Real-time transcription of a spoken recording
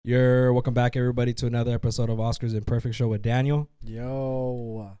You're welcome back, everybody, to another episode of Oscars Imperfect Show with Daniel.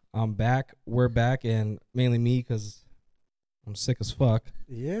 Yo. I'm back. We're back, and mainly me because I'm sick as fuck.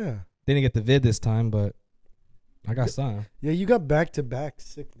 Yeah. Didn't get the vid this time, but I got some. Yeah, you got back-to-back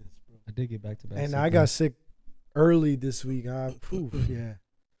sickness, bro. I did get back to back. And I got sick early this week. Yeah.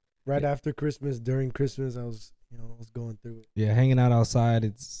 Right after Christmas, during Christmas, I was going through it. Yeah, hanging out outside.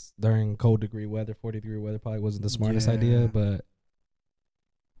 It's during cold degree weather, 40-degree weather. Probably wasn't the smartest idea, but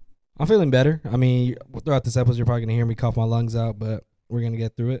I'm feeling better. I mean, throughout this episode, you're probably gonna hear me cough my lungs out, but we're gonna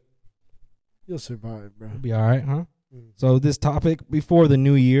get through it. You'll survive, bro. We'll be all right, huh? Mm. So this topic, before the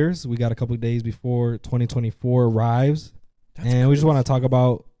New Year's, we got a couple of days before 2024 arrives, and we just want to talk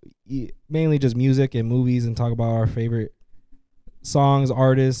about mainly just music and movies, and talk about our favorite songs,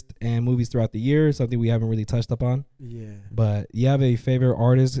 artists, and movies throughout the year. Something we haven't really touched upon. Yeah. But you have a favorite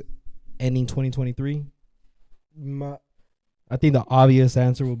artist ending 2023? I think the obvious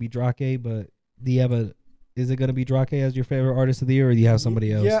answer will be Drake, but do you have is it going to be Drake as your favorite artist of the year, or do you have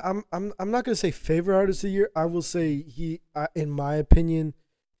somebody else? Yeah, I'm not gonna say favorite artist of the year. I will say in my opinion,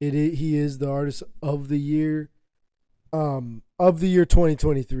 he is the artist of the year, of the year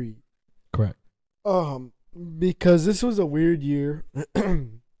 2023. Correct. Because this was a weird year.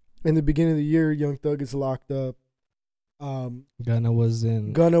 In the beginning of the year, Young Thug is locked up. Gunna was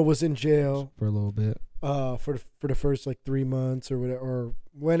in jail for a little bit. For the first like 3 months or whatever, or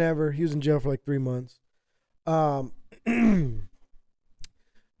whenever he was in jail for like 3 months.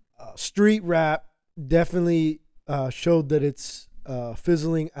 Street rap definitely showed that it's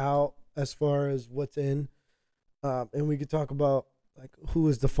fizzling out as far as what's in, and we could talk about like who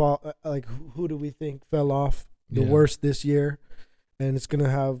is the fault, like who do we think fell off the worst this year, and it's gonna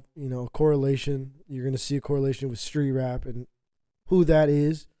have a correlation. You're gonna see a correlation with street rap and who that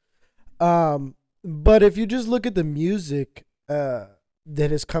is. But if you just look at the music that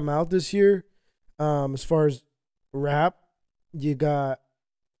has come out this year, as far as rap, you got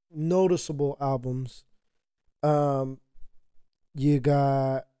noticeable albums. You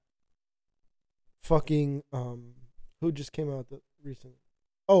got fucking who just came out recently?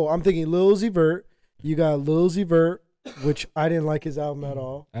 Oh, I'm thinking Lil Uzi Vert. You got Lil Uzi Vert, which I didn't like his album at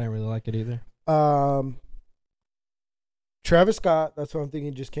all. I didn't really like it either. Travis Scott, that's what I'm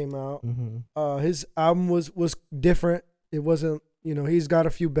thinking, just came out. Mm-hmm. His album was different. It wasn't, he's got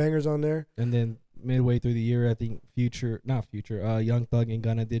a few bangers on there. And then midway through the year, I think Young Thug and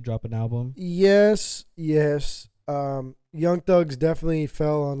Gunna did drop an album. Yes. Young Thugs definitely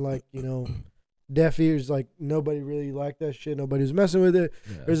fell on deaf ears. Like nobody really liked that shit. Nobody was messing with it.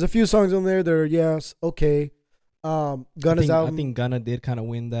 Yeah. There's a few songs on there that are okay. Gunna's album, I think Gunna did kind of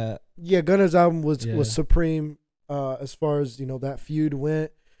win that. Yeah, Gunna's album was supreme. As far as that feud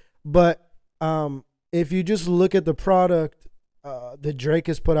went, but if you just look at the product that Drake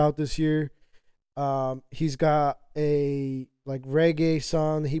has put out this year, he's got a reggae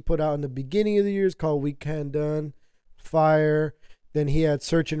song that he put out in the beginning of the year. It's called "We Can Done," fire. Then he had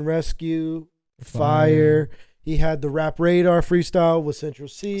 "Search and Rescue," fire. He had the Rap Radar freestyle with Central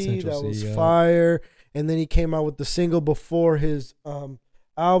C, that was fire. And then he came out with the single before his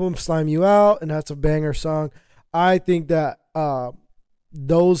album "Slime You Out," and that's a banger song. I think that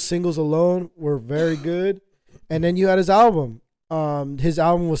those singles alone were very good. And then you had his album. His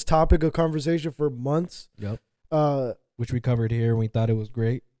album was topic of conversation for months. Yep. Which we covered here, and we thought it was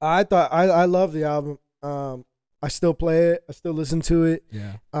great. I love the album. I still play it. I still listen to it.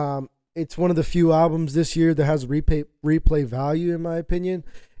 Yeah. It's one of the few albums this year that has replay value, in my opinion.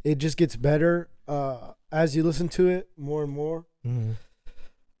 It just gets better as you listen to it more and more.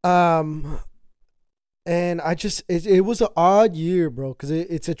 Mm-hmm. And it was an odd year, bro, because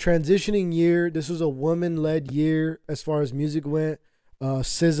it's a transitioning year. This was a woman-led year as far as music went.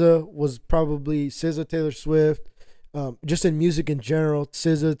 SZA, Taylor Swift, just in music in general.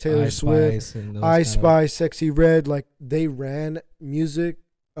 SZA, Taylor Swift, Ice Spice, Sexy Red, they ran music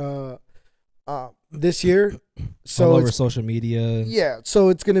this year. So all over social media. Yeah, so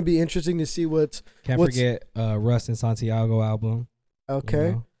it's gonna be interesting to see what's. Can't forget Russ and Santiago album.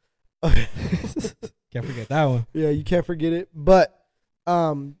 Okay. Can't forget that one. Yeah, you can't forget it. But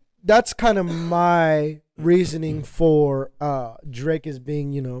that's kind of my reasoning for Drake as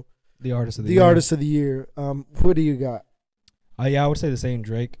being, the artist of the year. Artist of the year. Who do you got? Yeah, I would say the same,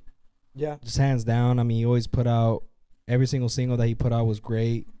 Drake. Yeah. Just hands down. I mean, he always put out, every single single that he put out was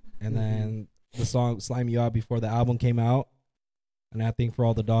great. And then the song "Slime You Out" before the album came out. And I think "For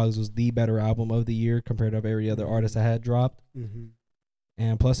All the Dogs" was the better album of the year compared to every other artist that had dropped. Mm-hmm.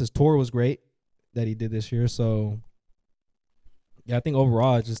 And plus his tour was great that he did this year. So Yeah, I think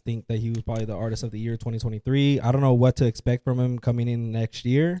overall, I just think that he was probably the artist of the year 2023. I don't know what to expect from him coming in next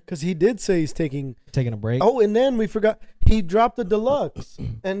year. Because he did say he's taking a break. Oh, and then we forgot he dropped the deluxe,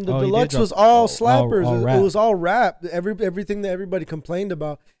 and the deluxe was all slappers. It was all rap. Everything that everybody complained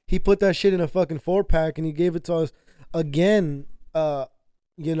about, he put that shit in a fucking 4-pack, and he gave it to us again.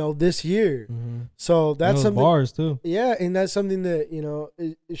 This year. Mm-hmm. So that's something. Bars too. Yeah, and that's something that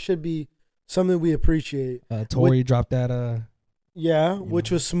it should be something we appreciate. Tory dropped that. Yeah,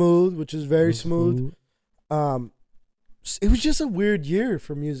 which was smooth, which is very smooth. It was just a weird year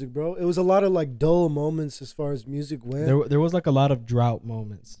for music, bro. It was a lot of like dull moments as far as music went. There was like a lot of drought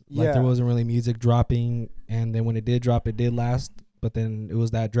moments. Like there wasn't really music dropping, and then when it did drop, it did last. But then it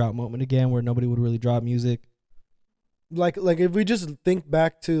was that drought moment again where nobody would really drop music. Like if we just think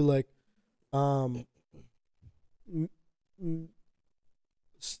back to like,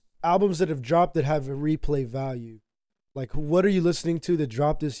 albums that have dropped that have a replay value. Like, what are you listening to that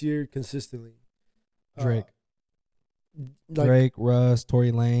dropped this year consistently? Drake. Drake, Russ,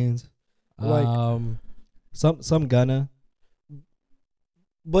 Tory Lanez. Some Gunna.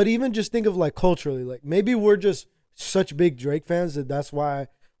 But even just think of like culturally, like maybe we're just such big Drake fans that's why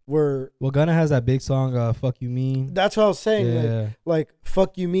we're. Well, Gunna has that big song, "Fuck You Mean." That's what I was saying. Yeah. Like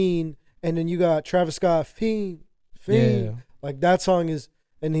 "Fuck You Mean," and then you got Travis Scott, Fiend. Yeah. Like that song is.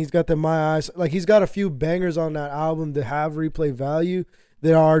 And he's got My Eyes. Like, he's got a few bangers on that album that have replay value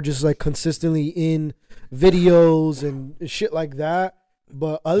that are just, like, consistently in videos and shit like that.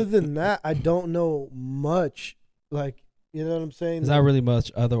 But other than that, I don't know much. Like, you know what I'm saying? There's not really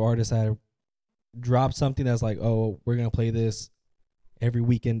much other artists that drop something that's like, oh, we're going to play this every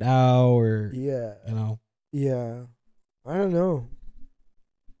weekend out or, yeah. Yeah. I don't know.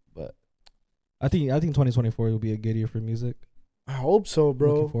 But I think 2024 will be a good year for music. I hope so,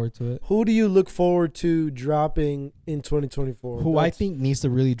 bro. Looking forward to it. Who do you look forward to dropping in 2024? Who I think needs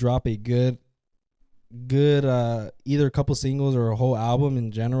to really drop a good either a couple singles or a whole album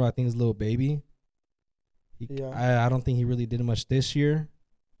in general, I think is Lil Baby. I don't think he really did much this year.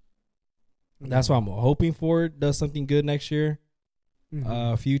 That's why I'm hoping for it does something good next year.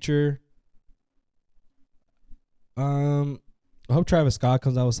 Mm-hmm. Future. I hope Travis Scott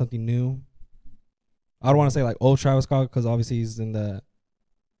comes out with something new. I don't want to say like old Travis Scott because obviously he's in that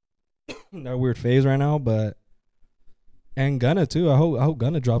weird phase right now, and Gunna too. I hope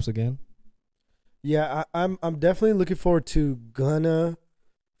Gunna drops again. Yeah, I'm definitely looking forward to Gunna,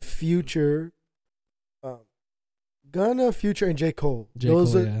 Future, and J. Cole.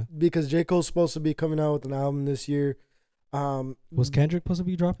 Because J. Cole's supposed to be coming out with an album this year. Was Kendrick supposed to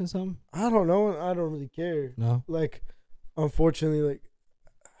be dropping something? I don't know. I don't really care. No. Like, unfortunately, like.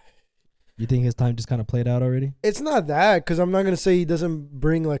 You think his time just kind of played out already? It's not that, because I'm not going to say he doesn't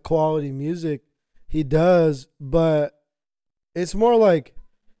bring like quality music. He does, but it's more like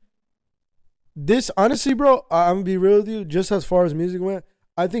this. Honestly, bro, I'm going to be real with you. Just as far as music went,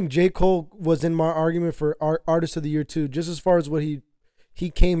 I think J. Cole was in my argument for Artist of the Year too. Just as far as what he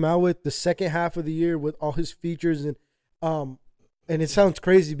came out with the second half of the year with all his features. And it sounds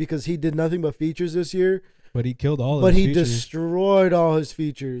crazy because he did nothing but features this year. But he killed all his features. But he destroyed all his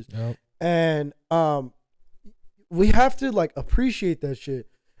features. Yep. And we have to like appreciate that shit.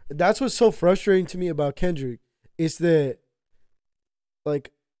 That's what's so frustrating to me about Kendrick. Is that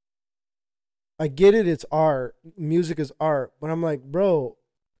like I get it, it's art. Music is art. But I'm like, bro,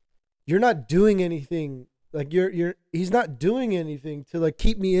 you're not doing anything. Like he's not doing anything to like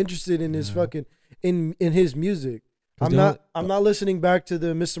keep me interested in his fucking in his music. I'm not listening back to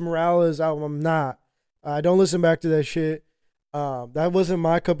the Mr. Morales album. I'm not. I don't listen back to that shit. That wasn't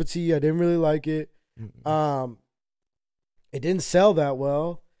my cup of tea. I didn't really like it. It didn't sell that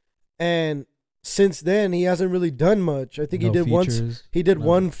well, and since then he hasn't really done much. I think he did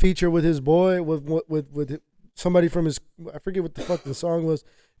one feature with his boy with somebody from his. I forget what the fuck the song was.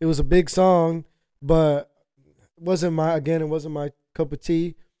 It was a big song, but it wasn't my cup of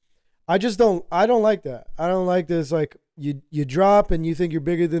tea. I don't like that. I don't like this. Like you drop and you think you're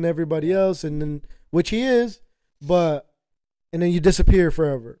bigger than everybody else, and then which he is, and then you disappear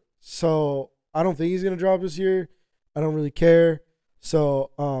forever. So I don't think he's gonna drop this year. I don't really care.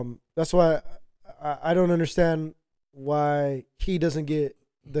 So that's why I don't understand why he doesn't get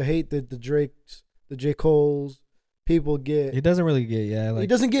the hate that the Drakes, the J. Cole's people get. He doesn't really get he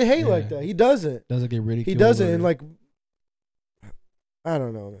doesn't get hate like that. He doesn't. Doesn't get ridiculed. He doesn't, and like I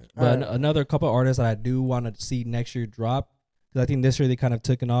don't know, man. But another couple of artists that I do want to see next year drop, because I think this year they kind of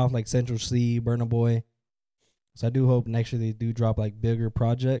took it off, like Central C, Burna Boy. So I do hope next year they do drop like bigger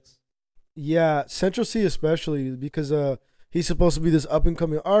projects. Yeah, Central C especially because he's supposed to be this up and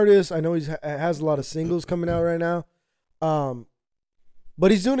coming artist. I know he has a lot of singles coming out right now.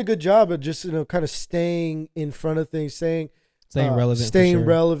 but he's doing a good job of just kind of staying in front of things, staying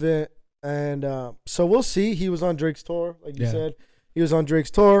relevant, and so we'll see. He was on Drake's tour, like you said. He was on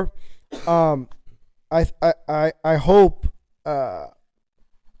Drake's tour. I hope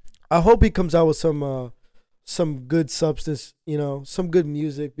he comes out with some good substance, some good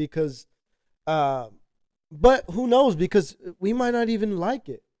music, because but who knows, because we might not even like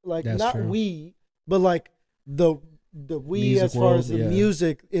it. Like, that's not true. We, but like the we music as far world, as the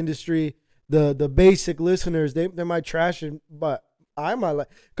music industry, the basic listeners, they might trash it, but I might like,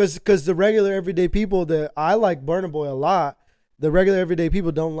 because the regular everyday people, that I like Burna Boy a lot, the regular everyday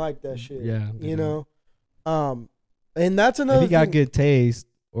people don't like that shit. Yeah, and that's another. If you got good taste,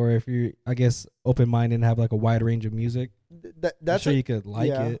 or if you're, I guess, open minded and have like a wide range of music, that's you could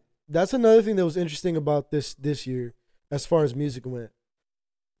like it. That's another thing that was interesting about this year, as far as music went.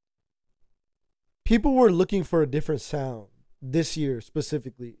 People were looking for a different sound this year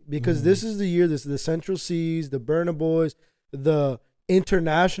specifically, because this is the year, this is the Central C's, the Burna Boys, the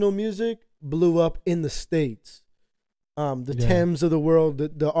international music blew up in the States. The Thames of the world,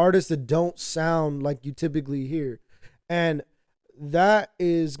 the artists that don't sound like you typically hear. And that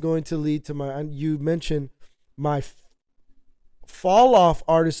is going to lead to you mentioned my fall off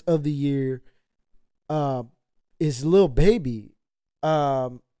artist of the year is Lil Baby.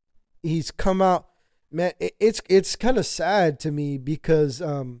 He's come out, man, it's kind of sad to me, because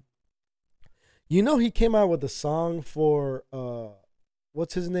he came out with a song for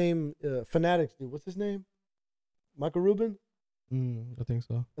what's his name? Fanatics dude. What's his name? Michael Rubin? I think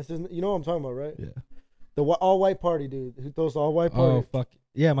so. That's his, you know what I'm talking about, right? Yeah. The all white party dude who throws the all white party. Oh fuck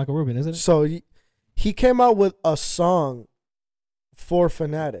yeah, Michael Rubin, isn't it? So he came out with a song for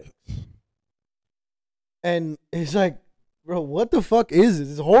Fanatics, and it's like, bro, what the fuck is this?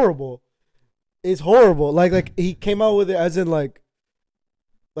 It's horrible. It's horrible. Like he came out with it as in like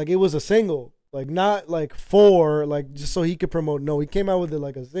it was a single, like not like like just so he could promote. No, he came out with it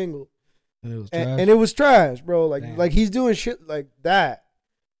like a single, and it was trash. And it was trash, bro. Like he's doing shit like that,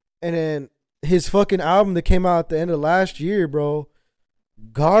 and then his fucking album that came out at the end of last year, bro,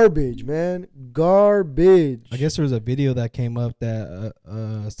 garbage, man, garbage. I guess there was a video that came up that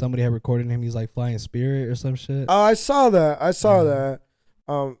somebody had recorded him. He's like flying Spirit or some shit. Oh, I saw that.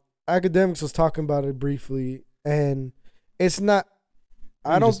 Academics was talking about it briefly, and it's not.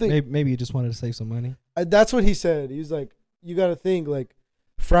 I don't think maybe you just wanted to save some money. That's what he said. He was like, you got to think like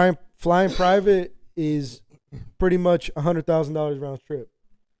flying private is pretty much $100,000 round trip.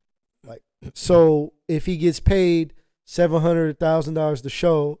 Like, so if he gets paid $700,000 to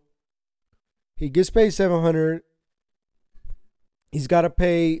show, he gets paid $700,000. He's got to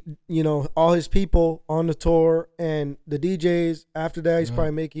pay, all his people on the tour and the DJs. After that, he's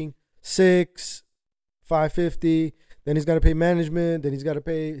probably making $550. Then he's got to pay management. Then he's got to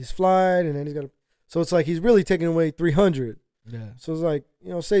pay his flight, and then he's got to. So it's like he's really taking away $300. Yeah. So it's like,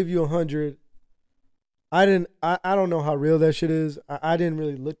 save you $100. I don't know how real that shit is. I didn't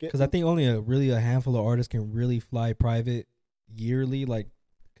really look at, because I think only a handful of artists can really fly private yearly, like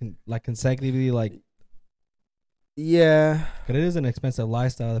consecutively, like. Yeah, but it is an expensive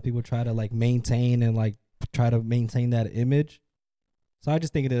lifestyle that people try to like maintain and like try to maintain that image. So I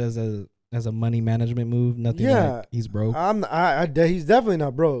just think of it as a money management move. Nothing like he's broke. He's definitely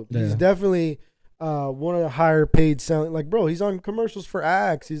not broke. Yeah. He's definitely one of the higher paid selling. Like, bro, he's on commercials for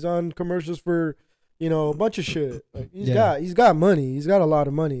Axe. He's on commercials for a bunch of shit. Like, he's got money. He's got a lot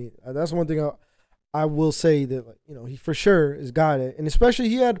of money. That's one thing I will say that, like, he for sure has got it. And especially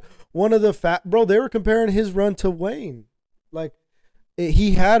he had one of the bro, they were comparing his run to Wayne. Like,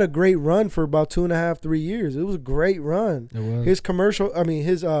 he had a great run for about 2.5, 3 years. It was a great run. It was.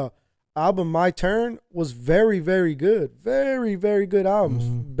 His album My Turn was very, very good. Very, very good albums.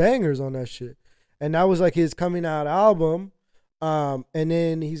 Mm-hmm. Bangers on that shit. And that was like his coming out album. And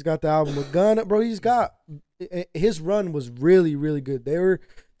then he's got the album with Gunna. Bro, his run was really, really good. They were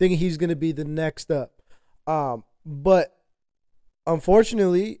thinking he's going to be the next up. But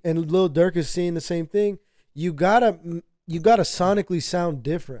unfortunately, and Lil Durk is seeing the same thing, you gotta sonically sound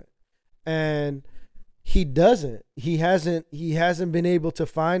different. And he doesn't. He hasn't been able to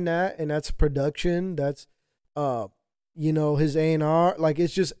find that, and that's production. That's his A&R. Like,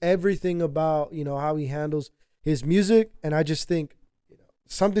 it's just everything about, how he handles his music. And I just think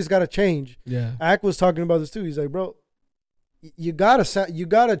something's got to change. Yeah. Ack was talking about this too. He's like, bro, you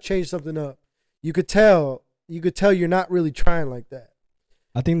gotta change something up. You could tell you're not really trying like that.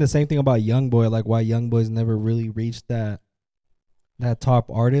 I think the same thing about YoungBoy, like why YoungBoy's never really reached that top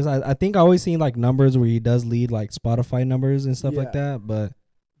artist. I think I always seen like numbers where he does lead like Spotify numbers and stuff like that, but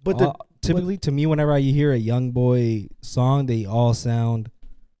typically to me, whenever I hear a Young Boy song, they all sound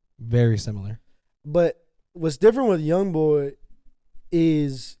very similar. But what's different with Young Boy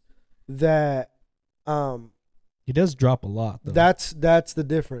is that he does drop a lot, though. That's the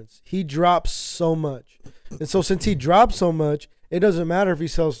difference. He drops so much. And so since he drops so much, it doesn't matter if he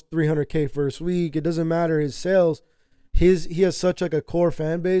sells 300K first week. It doesn't matter his sales. He has such like a core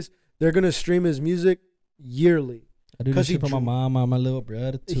fan base. They're going to stream his music yearly. I do this shit for my mom and my little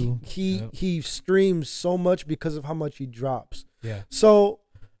brother too. He streams so much because of how much he drops. Yeah. So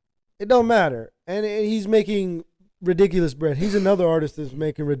it don't matter. And he's making ridiculous bread. He's another artist that's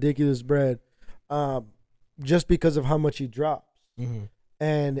making ridiculous bread just because of how much he drops. Mm-hmm.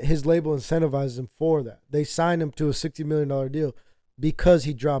 And his label incentivizes him for that. They signed him to a $60 million deal because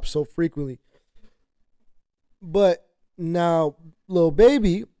he drops so frequently. But now, Lil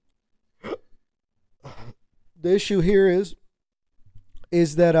Baby, the issue here is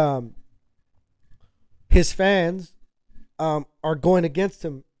that his fans are going against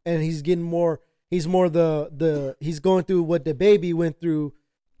him, and he's getting more. He's more he's going through what the Baby went through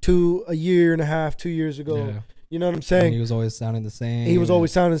a year and a half, 2 years ago. Yeah. You know what I'm saying? And he was always sounding the same. He was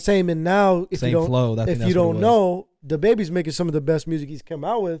always sounding the same, and now if you don't flow, if you don't know, the Baby's making some of the best music he's come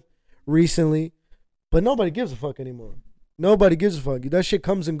out with recently, but nobody gives a fuck anymore. Nobody gives a fuck. That shit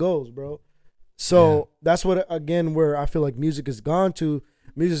comes and goes, bro. So that's what, again, where I feel like music has gone to.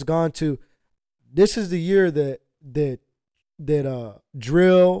 Music's gone to. This is the year that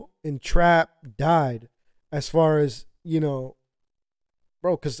drill and trap died, as far as, you know,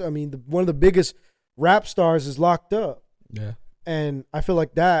 bro. Because I mean, one of the biggest rap stars is locked up. Yeah. And I feel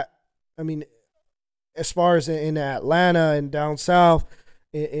like that. I mean, as far as in Atlanta and down south,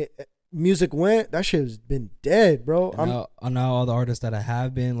 music went, that shit has been dead, bro. Now all the artists that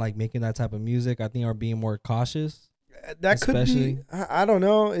have been like making that type of music, I think, are being more cautious. That could be. I don't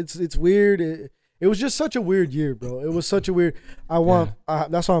know. It's weird. It was just such a weird year, bro. It was such a weird.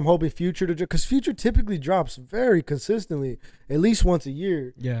 That's why I'm hoping Future to, because Future typically drops very consistently, at least once a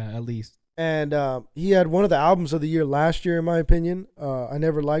year. Yeah, at least. And he had one of the albums of the year last year, in my opinion. I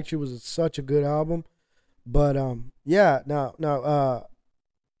Never Liked You was such a good album. But yeah, now.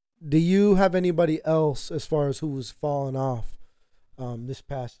 Do you have anybody else as far as who was falling off this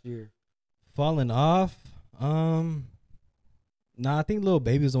past year? Falling off? Nah, I think Lil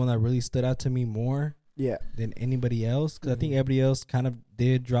Baby was the one that really stood out to me more than anybody else. Because I think everybody else kind of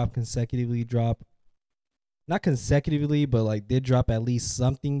did drop not consecutively, but like did drop at least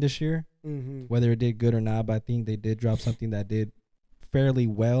something this year. Mm-hmm. Whether it did good or not, but I think they did drop something that did fairly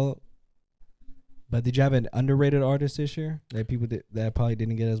well. But did you have an underrated artist this year that people that probably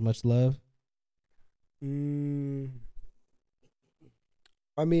didn't get as much love? I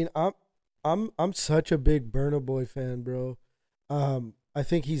mean, I'm such a big Burna Boy fan, bro. I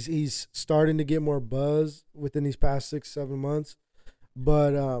think he's starting to get more buzz within these past 6-7 months.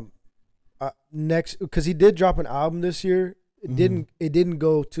 But next, because he did drop an album this year, it didn't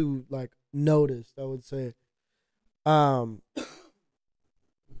go to like noticed, I would say.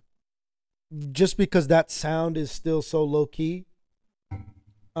 Just because that sound is still so low key,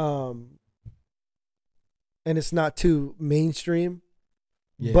 and it's not too mainstream,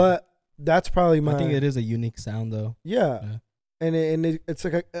 but that's probably I think it is a unique sound though. Yeah. And it's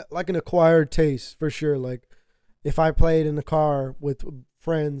like an acquired taste for sure. Like if I played in the car with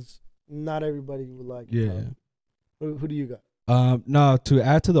friends, not everybody would like it. Yeah. Who do you got? No, to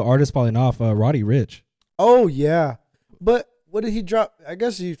add to the artist falling off, Roddy Ricch. Oh yeah, but what did he drop? I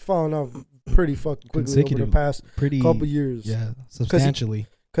guess he's fallen off pretty fucking quickly over the past couple years. Yeah, substantially.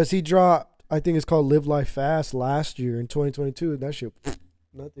 Because he dropped, I think it's called Live Life Fast last year in 2022. And that shit,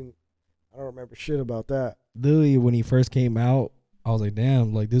 nothing. I don't remember shit about that. Literally, when he first came out, I was like,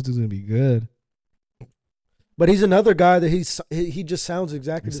 damn, like this dude's gonna be good. But he's another guy that he just sounds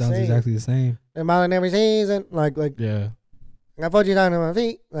exactly the same. Sounds exactly the same. And Molly every season, like yeah. I put you down on my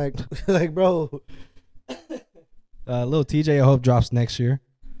feet, like bro. Lil TJ, I hope drops next year.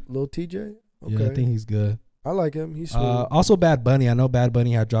 Lil TJ, okay. Yeah, I think he's good. I like him. He's sweet. Also Bad Bunny. I know Bad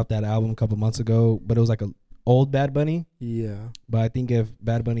Bunny had dropped that album a couple months ago, but it was like a old Bad Bunny. Yeah. But I think if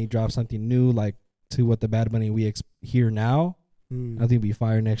Bad Bunny drops something new, like to what the Bad Bunny we hear now, I think it'll be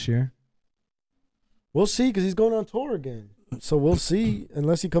fire next year. We'll see, because he's going on tour again. So we'll see,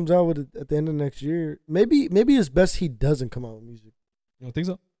 unless he comes out with it at the end of next year. Maybe it's best he doesn't come out with music. You don't think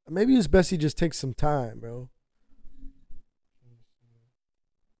so? Maybe it's best he just takes some time, bro.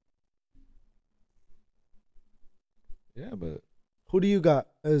 Yeah, but who do you got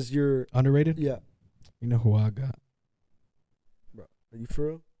as your underrated? Yeah. You know who I got? Bro, are you for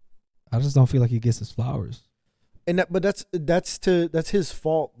real? I just don't feel like he gets his flowers. but that's his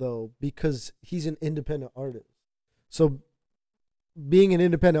fault though, because he's an independent artist. So being an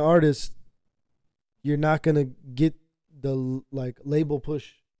independent artist, you're not gonna get the like label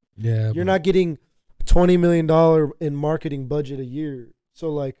push. Yeah, you're not getting $20 million in marketing budget a year. So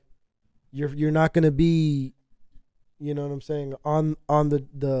like, you're not gonna be, you know what I'm saying, on the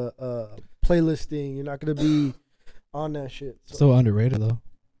playlisting. You're not gonna be on that shit. So underrated though.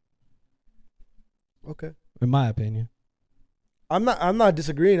 Okay. In my opinion. I'm not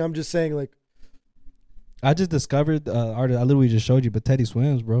disagreeing. I'm just saying like, I just discovered artist. I literally just showed you, but Teddy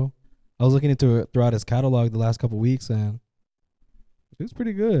Swims, bro. I was looking into it throughout his catalog the last couple of weeks, and it's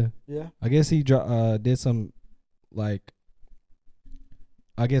pretty good. Yeah. I guess he did some, like,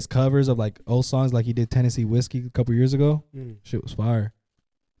 I guess covers of like old songs, like he did Tennessee Whiskey a couple years ago. Shit was fire.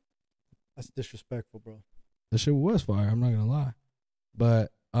 That's disrespectful, bro. The shit was fire. I'm not gonna lie,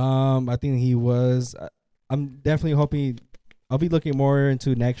 but I think he was. I'm definitely hoping. I'll be looking more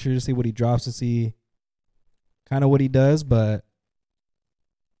into next year to see what he drops, to see kind of what he does, but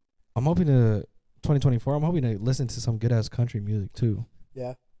I'm hoping to 2024. I'm hoping to listen to some good ass country music too.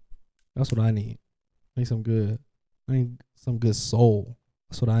 Yeah, that's what I need. I need some good. I need some good soul.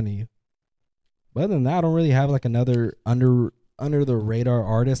 That's what I need. But other than that, I don't really have like another under the radar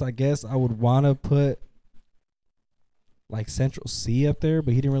artist. I guess I would want to put like Central C up there,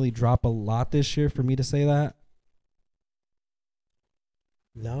 but he didn't really drop a lot this year for me to say that.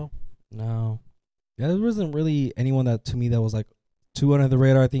 No. Yeah, there wasn't really anyone that to me that was like too under the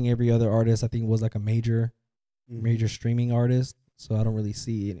radar. I think every other artist was like a major streaming artist. So I don't really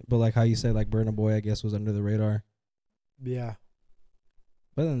see any. But like how you said, like Burna Boy, I guess was under the radar. Yeah.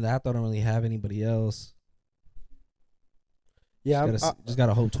 But other than that, I don't really have anybody else. Yeah, just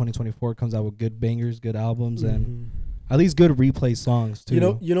gotta hope 2024 comes out with good bangers, good albums, and at least good replay songs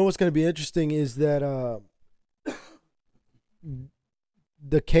too. You know what's gonna be interesting is that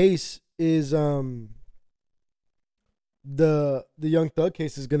the case is the Young Thug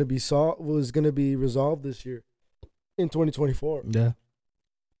case is gonna be resolved this year in 2024. Yeah.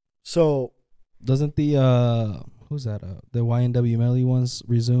 So doesn't the who's that? The YNW Melly ones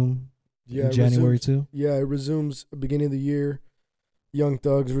resume? Yeah, in January too. Yeah, it resumes beginning of the year. Young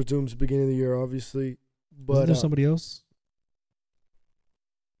Thugs resumes beginning of the year, obviously. But isn't there somebody else?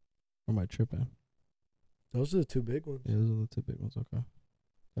 Or am I tripping? Those are the two big ones. Yeah, those are the two big ones. Okay.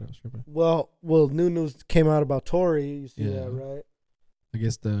 Thought I was tripping. Well, new news came out about Tory. You see that, right? I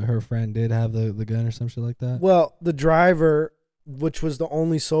guess her friend did have the gun or some shit like that. Well, the driver, which was the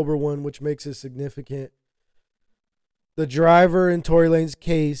only sober one, which makes it significant. The driver in Tory Lanez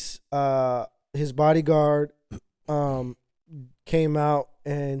case, his bodyguard, came out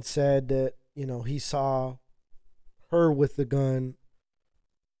and said that, you know, he saw her with the gun.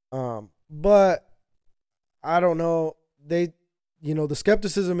 But I don't know. The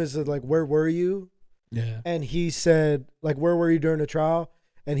skepticism is like, where were you? Yeah. And he said, like, where were you during the trial?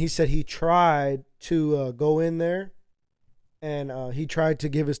 And he said he tried to go in there and he tried to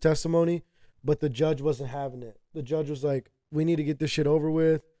give his testimony, but the judge wasn't having it. The judge was like, we need to get this shit over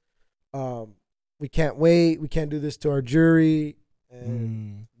with. We can't wait. We can't do this to our jury.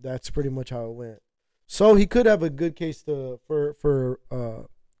 And that's pretty much how it went. So he could have a good case for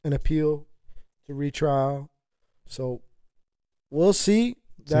an appeal to retrial. So we'll see.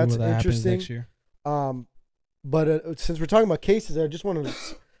 That's interesting. Next year. But since we're talking about cases, I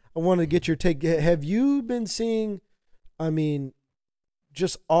want to get your take. Have you been seeing, I mean,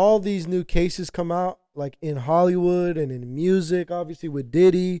 just all these new cases come out, like in Hollywood and in music, obviously with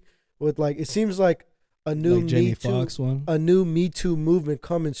Diddy, with like, it seems like a new like Jamie Foxx one, a new Me Too movement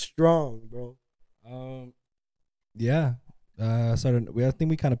coming strong, bro. Yeah. I think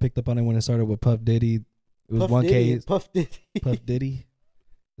we kind of picked up on it when it started with Puff Diddy. It was one case. Puff Diddy. Puff Diddy.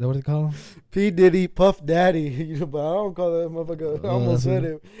 Is that what they call him? P. Diddy, Puff Daddy. But I don't call that motherfucker. I almost said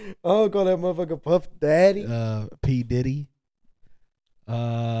it. I don't call that motherfucker Puff Daddy. P. Diddy.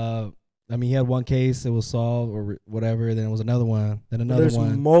 I mean, he had one case, it was solved or whatever. Then it was another one. Then another one.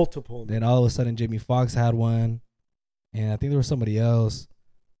 There's multiple. Then all of a sudden, Jamie Foxx had one, and I think there was somebody else.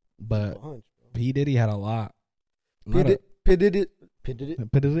 But P. Diddy had a lot. P. Diddy.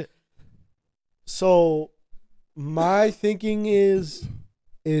 So my thinking is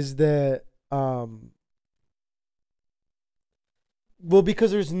that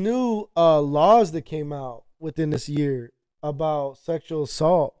because there's new laws that came out within this year about sexual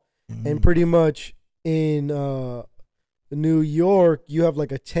assault, and pretty much in New York you have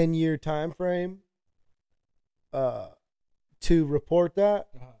like a 10-year time frame to report that,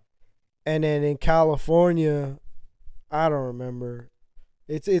 and then in California, I don't remember.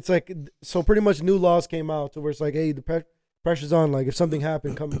 It's like, so pretty much new laws came out to where it's like, hey, the pressure's on. Like if something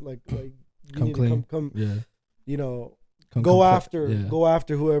happened, come you need clean. to come Yeah. You know, Come go comfort.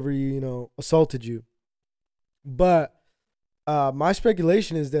 after whoever assaulted you. But my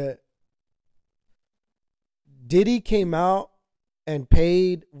speculation is that Diddy came out and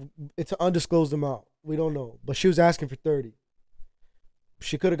paid. It's an undisclosed amount. We don't know, but she was asking for 30.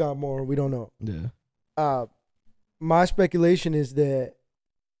 She could have got more. We don't know. Yeah. My speculation is that,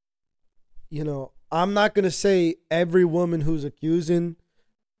 I'm not gonna say every woman who's accusing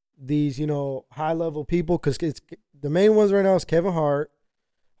these, high level people, because it's the main ones right now is Kevin Hart,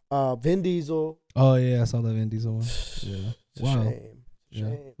 Vin Diesel. Oh yeah, I saw that Vin Diesel one. Yeah. It's a shame.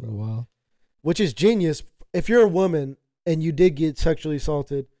 Shame, bro. Wow. Which is genius. If you're a woman and you did get sexually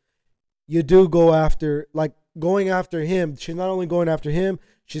assaulted, you do go after, like going after him. She's not only going after him,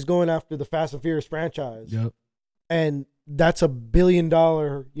 she's going after the Fast and Furious franchise. Yep. And that's $1 billion,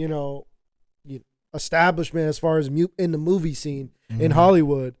 establishment as far as in the movie scene in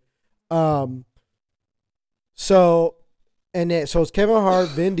Hollywood. So it's Kevin Hart,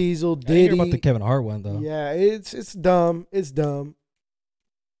 Vin Diesel, Diddy. I didn't hear about the Kevin Hart one though. Yeah, it's dumb. It's dumb.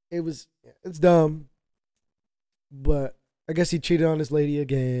 It's dumb. But I guess he cheated on his lady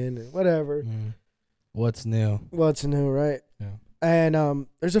again and whatever. What's new? What's new, right? Yeah. And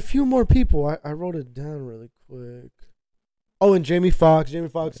there's a few more people. I wrote it down really quick. Oh, and Jamie Foxx. Jamie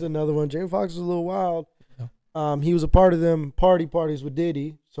Foxx is another one. Jamie Foxx is a little wild. Yeah. He was a part of them parties with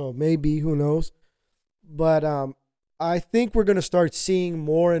Diddy, so maybe, who knows. But I think we're gonna start seeing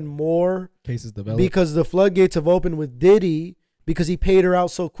more and more cases develop because the floodgates have opened with Diddy, because he paid her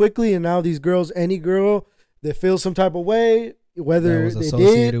out so quickly, and now these girls, any girl that feels some type of way, whether they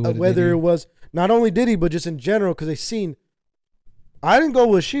did, or whether it was not only Diddy, but just in general, because they seen, I didn't go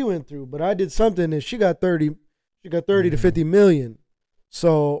what she went through, but I did something, and she got 30 to 50 million.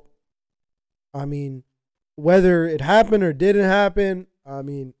 So, I mean, whether it happened or didn't happen, I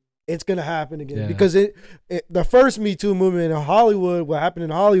mean, it's gonna happen again, because the first Me Too movement in Hollywood, what happened in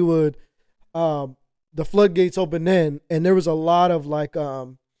Hollywood, the floodgates opened then, and there was a lot of like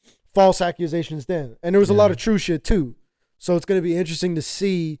false accusations then, and there was a lot of true shit too. So it's gonna be interesting to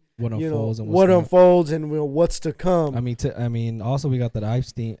see what unfolds and what's to come. I mean, also we got that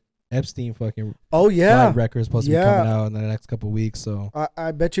Epstein fucking flight record supposed to be coming out in the next couple of weeks. So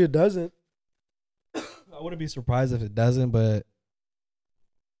I bet you it doesn't. I wouldn't be surprised if it doesn't, but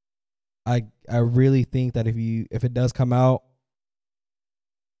I really think that if it does come out,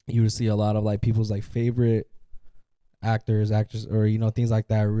 you would see a lot of like people's like favorite actors, or things like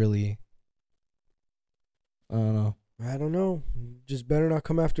that. Really, I don't know. Just better not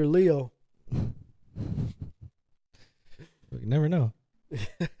come after Leo. You never know.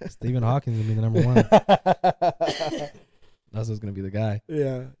 Stephen Hawking is gonna be the number one. That's what's gonna be the guy.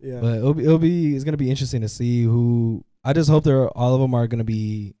 Yeah. But it's gonna be interesting to see who. I just hope all of them are gonna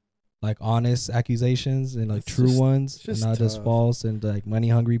be like honest accusations and like true ones, and not just false and like money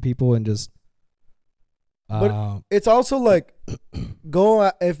hungry people and just. But it's also like,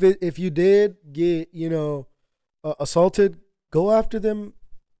 go if you did get assaulted, go after them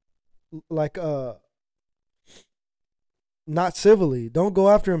like not civilly. Don't go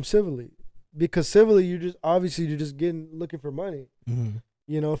after them civilly, because civilly you're just looking for money. Mm-hmm.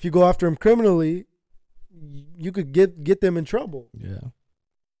 If you go after them criminally, you could get them in trouble. Yeah.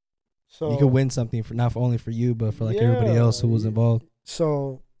 So you could win something not only for you, but for like everybody else who was involved.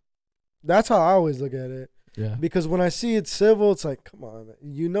 So that's how I always look at it. Yeah. Because when I see it's civil, it's like, come on, man.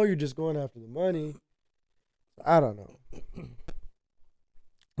 You're just going after the money. I don't know.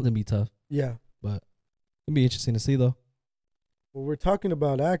 It'll be tough. Yeah. But it'll be interesting to see though. Well, we're talking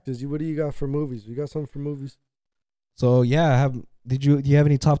about actors. What do you got for movies? You got something for movies? So yeah, I have. Do you have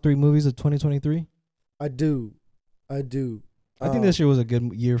any top 3 movies of 2023? I do. I think this year was a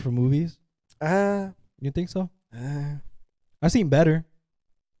good year for movies. You think so? I've seen better.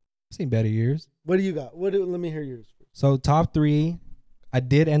 Years. What do you got? Let me hear yours. So top 3, I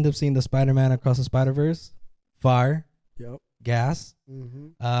did end up seeing the Spider-Man Across the Spider-Verse. Fire. Yep. Gas.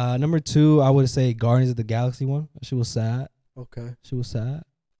 Mm-hmm. Number 2, I would say Guardians of the Galaxy one. She was sad. Okay. She was sad.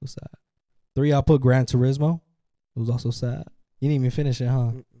 3, I'll put Gran Turismo. It was also sad. You didn't even finish it,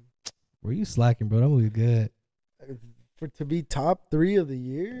 huh? Mm-mm. Were you slacking, bro? That movie was good. To be top 3 of the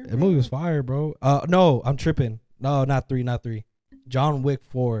year? That movie was fire, bro. No, I'm tripping. No, not 3. John Wick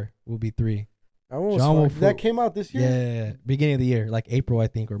 4 will be 3. That came out this year? Yeah, beginning of the year, like April, I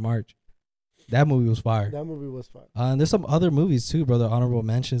think, or March. That movie was fire. And there's some other movies too, brother. Honorable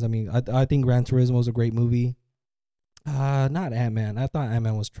mentions. I mean, I think Gran Turismo was a great movie. Not Ant-Man. I thought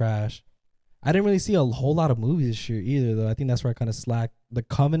Ant-Man was trash. I didn't really see a whole lot of movies this year either, though. I think that's where I kind of slacked. The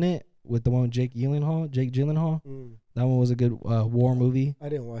Covenant with the one with Jake Gyllenhaal. That one was a good war movie. I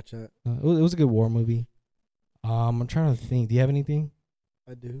didn't watch that. It was a good war movie. I'm trying to think. Do you have anything?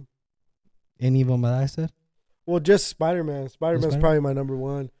 I do. Any of them that I said? Well, just Spider-Man. Spider-Man's probably my number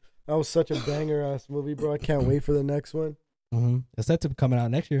one. That was such a banger-ass movie, bro. I can't wait for the next one. Mm-hmm. It's set to be coming out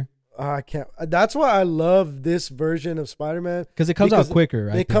next year. I can't. That's why I love this version of Spider-Man. Because it comes out quicker,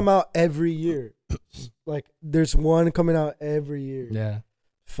 right? They come out every year. Like, there's one coming out every year. Yeah.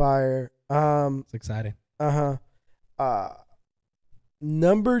 Fire. It's exciting. Well, I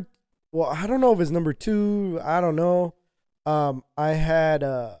don't know if it's number 2. I don't know. I had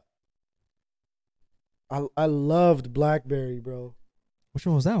I loved Blackberry, bro. Which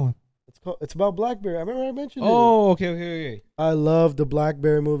one was that one? It's about Blackberry. I remember I mentioned it. Oh, okay. I loved the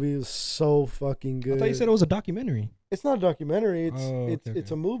Blackberry movie. It was so fucking good. I thought you said it was a documentary. It's not a documentary.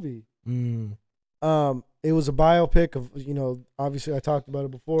 It's a movie. Mm. It was a biopic of, obviously I talked about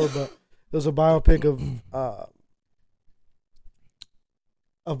it before, but it was a biopic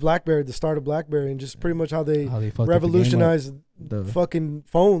of BlackBerry, the start of BlackBerry, and just pretty much how they revolutionized the fucking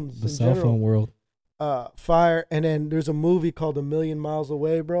phones, the cell phone world. Fire. And then there's a movie called A Million Miles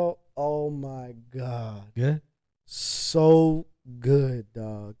Away, bro. Oh my god, good, so good,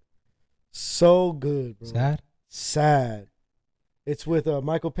 dog, so good, bro. Sad. It's with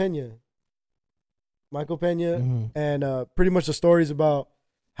Michael Pena. Mm-hmm. And pretty much the story's about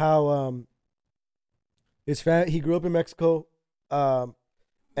how he grew up in Mexico,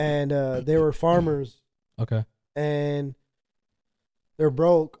 and they were farmers. Okay. And they're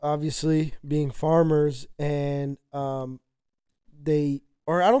broke, obviously, being farmers, and I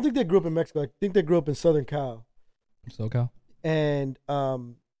don't think they grew up in Mexico. I think they grew up in Southern Cal. SoCal. And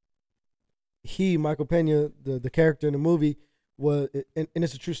Michael Pena, the character in the movie, and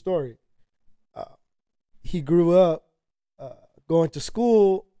it's a true story. He grew up going to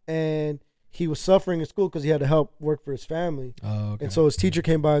school, and he was suffering in school because he had to help work for his family. Oh, okay. And so his teacher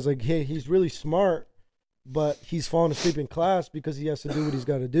came by and was like, hey, he's really smart, but he's falling asleep in class because he has to do what he's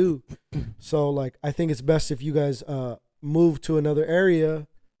got to do. So, like, I think it's best if you guys move to another area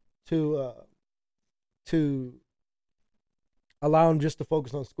to allow him just to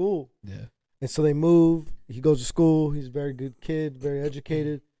focus on school. Yeah. And so they move. He goes to school. He's a very good kid, very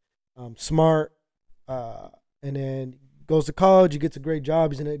educated, smart. And then goes to college. He gets a great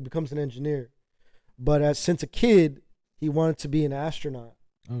job. He becomes an engineer. But since a kid, he wanted to be an astronaut.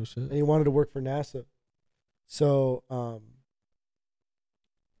 Oh, shit. And he wanted to work for NASA. So,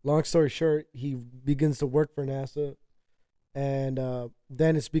 long story short, he begins to work for NASA. And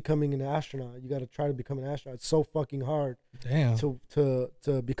then it's becoming an astronaut. You got to try to become an astronaut. It's so fucking hard. Damn. To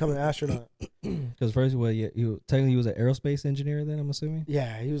become an astronaut. Because first, technically he was an aerospace engineer. Then I'm assuming.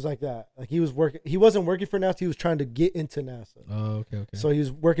 Yeah, he was like that. Like he was working. He wasn't working for NASA. He was trying to get into NASA. Oh, okay. So he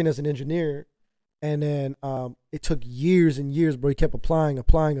was working as an engineer, and then it took years and years, bro. He kept applying, and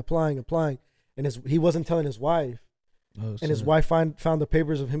he wasn't telling his wife. Oh, and his wife found the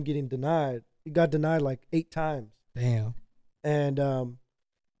papers of him getting denied. He got denied like 8 times. Damn. And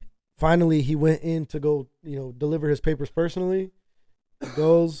finally, he went in to go, deliver his papers personally. He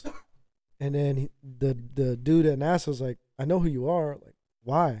goes, and then the dude at NASA was like, "I know who you are. Like,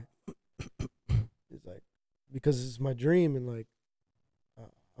 why?" He's like, "Because it's my dream, and like,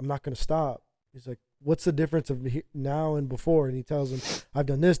 I'm not gonna stop." He's like, "What's the difference of now and before?" And he tells him, "I've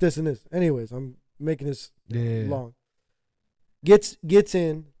done this, this, and this." Anyways, I'm making this long. Gets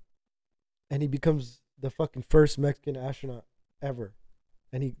in, and he becomes the fucking first Mexican astronaut ever,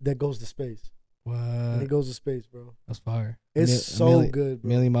 and that goes to space. What? And he goes to space, bro. That's fire. It's so good, bro.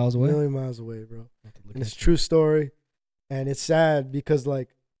 Million miles away. Million miles away, bro. And it's a true story, and it's sad because it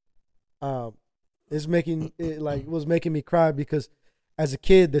was making me cry because as a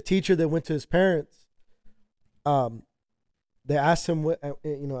kid, the teacher that went to his parents, they asked him what,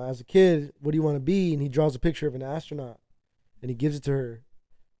 as a kid, what do you want to be? And he draws a picture of an astronaut, and he gives it to her.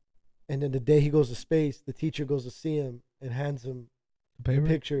 And then the day he goes to space, the teacher goes to see him and hands him the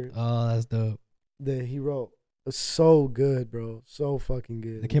picture. Oh, that's dope. That he wrote. It's so good, bro. So fucking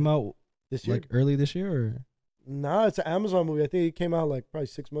good. It came out this year, like early this year, or? Nah, it's an Amazon movie. I think it came out like probably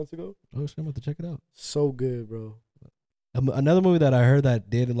 6 months ago. Oh shit, I'm about to check it out. So good, bro. Another movie that I heard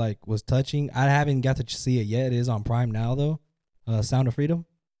that was touching. I haven't got to see it yet. It is on Prime now though. Sound of Freedom.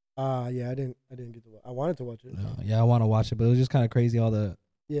 Yeah, I didn't get to watch. I wanted to watch it. Yeah, I want to watch it, but it was just kind of crazy. All the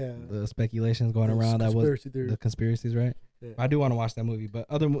speculations going around. That was the conspiracies, right? Yeah. I do want to watch that movie. But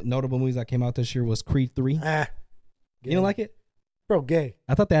other notable movies that came out this year was Creed 3. You don't like it? Bro, gay.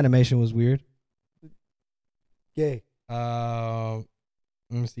 I thought the animation was weird. Gay.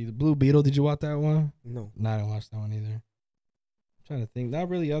 Let me see. The Blue Beetle. Did you watch that one? No. I didn't watch that one either. I'm trying to think. Not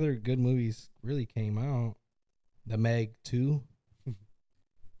really other good movies really came out. The Meg 2.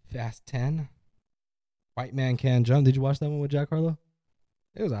 Fast 10. White Man Can't Jump. Did you watch that one with Jack Harlow?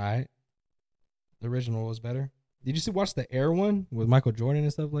 It was alright. The original was better. Did you watch the Air one with Michael Jordan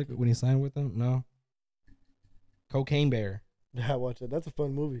and stuff like when he signed with them? No. Cocaine Bear. Yeah, I watched it. That's a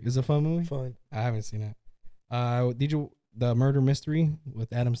fun movie. It's a fun movie? Fun. I haven't seen it. Did you the Murder Mystery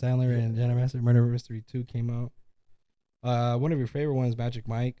with Adam Sandler and Jenna Master? Murder Mystery 2 came out. One of your favorite ones, Magic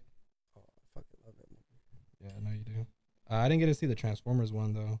Mike. Oh, I fucking love that movie. Yeah, I know you do. I didn't get to see the Transformers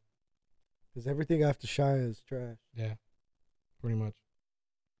one though. Because everything after Shia is trash. Yeah, pretty much.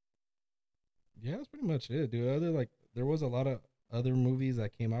 Yeah, that's pretty much it, dude. There was a lot of other movies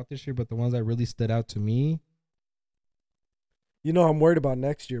that came out this year, but the ones that really stood out to me. You know, I'm worried about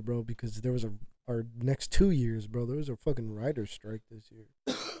next year, bro, because there was our next 2 years, bro. There was a fucking writer's strike this year.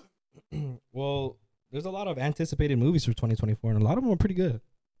 Well, there's a lot of anticipated movies for 2024, and a lot of them are pretty good.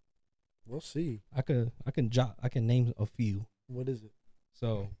 We'll see. I can name a few. What is it?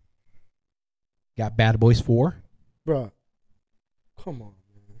 So, got Bad Boys 4. Bro, come on, man.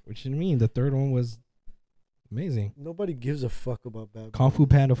 What you mean? The third one was amazing. Nobody gives a fuck about Bad Boys. Kung Fu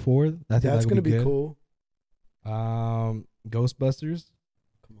Panda 4. That's gonna be cool. Ghostbusters.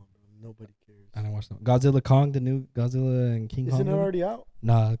 Come on, bro. Nobody cares. I don't watch that. Godzilla Kong, the new Godzilla and King Kong. Isn't it already out?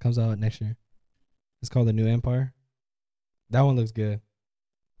 Nah, it comes out next year. It's called The New Empire. That one looks good.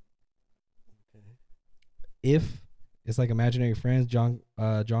 Okay. If it's like Imaginary Friends, John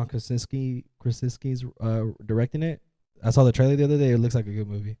Krasinski's directing it. I saw the trailer the other day. It looks like a good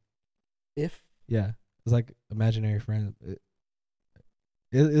movie. If? Yeah, it's like Imaginary Friends.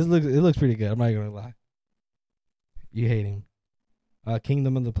 It looks pretty good. I'm not gonna lie. You hate him.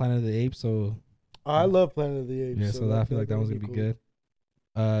 Kingdom of the Planet of the Apes. So I love Planet of the Apes. yeah, so I feel like that one's gonna be cool.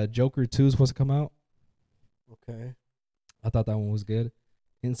 good. Joker 2 is supposed to come out. Okay. I thought that one was good.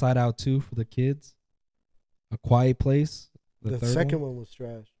 Inside Out 2 for the kids. A Quiet Place. The second one was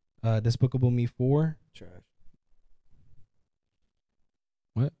trash. Despicable Me 4. Trash.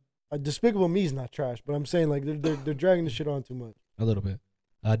 What? Despicable Me is not trash, but I'm saying like they're dragging the shit on too much. A little bit.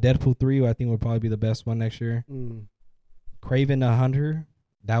 Deadpool 3, I think would probably be the best one next year. Craven the Hunter.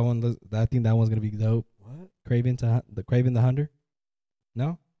 That one, I think that one's gonna be dope. What? Craven the Hunter.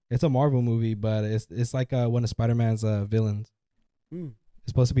 No, it's a Marvel movie, but it's like one of Spider-Man's villains. It's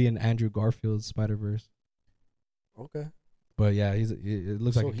supposed to be in Andrew Garfield's Spider-Verse. Okay. But yeah, it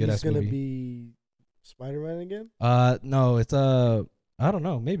looks like a good ass movie. So he's gonna be Spider-Man again? No, it's I don't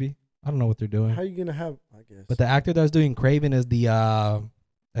know, maybe. I don't know what they're doing. How are you gonna have? I guess. But the actor that's doing Craven is the I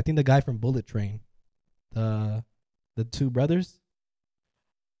think the guy from Bullet Train, the two brothers.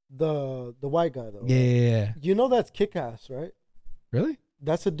 The white guy though. Yeah. Right? You know that's Kick-Ass, right? Really?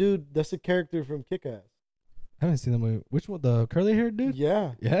 That's a dude. That's a character from Kick-Ass. I haven't seen that movie. Which one? The curly haired dude?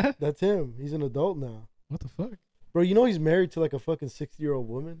 Yeah. Yeah. That's him. He's an adult now. What the fuck? Bro, you know he's married to like a fucking 60-year-old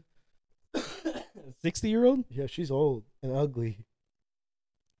woman. 60-year-old? Yeah, she's old and ugly.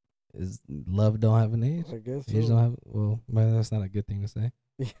 Is love don't have an age? I guess Age so. don't have. Well, man, that's not a good thing to say.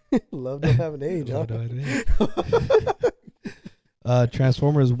 Love don't have an age, huh? Love don't have an age.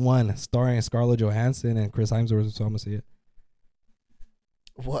 Transformers 1, starring Scarlett Johansson and Chris Hemsworth. So I'm gonna see it.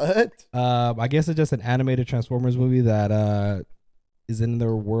 What? I guess it's just an animated Transformers movie that is in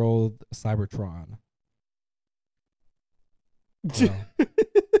their world Cybertron. So,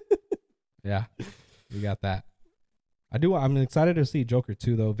 yeah, we got that. I'm excited to see Joker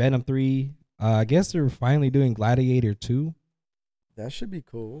 2 though. Venom 3. I guess they're finally doing Gladiator 2. That should be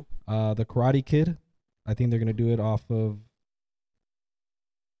cool. The Karate Kid. I think they're gonna do it off of.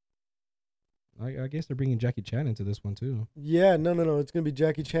 I guess they're bringing Jackie Chan into this one too. Yeah, no. It's gonna be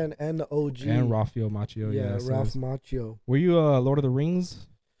Jackie Chan and the OG and Ralphio Macchio. Yeah, Ralph Macchio. Were you Lord of the Rings?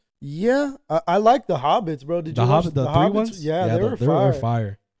 Yeah, I like the Hobbits, bro. Did you watch the three Hobbits? ones? Yeah, they were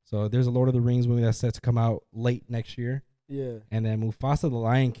fire. So there's a Lord of the Rings movie that's set to come out late next year. Yeah. And then Mufasa the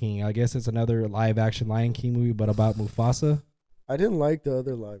Lion King. I guess it's another live action Lion King movie, but about Mufasa. I didn't like the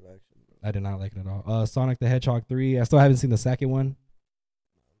other live action. I did not like it at all. Sonic the Hedgehog 3. I still haven't seen the second one.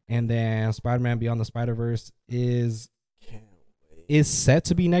 And then Spider-Man Beyond the Spider-Verse is set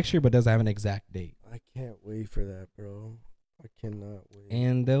to be next year, but doesn't have an exact date. I can't wait for that, bro. I cannot wait.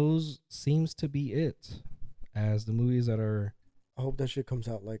 And those seems to be it as the movies that are. I hope that shit comes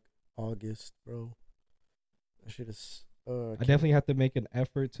out like August, bro. That shit is. I definitely have to make an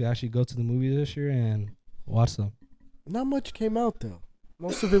effort to actually go to the movies this year and watch them. Not much came out though.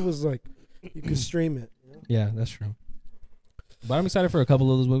 Most of it was like you could stream it. You know? Yeah, that's true. But I'm excited for a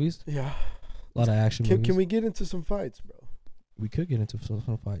couple of those movies. Yeah. A lot of action movies. Can we get into some fights, bro? We could get into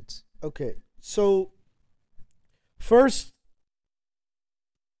some fights. Okay, so first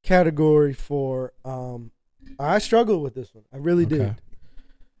category for I struggled with this one. I really did.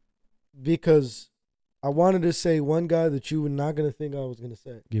 Because I wanted to say one guy that you were not going to think I was going to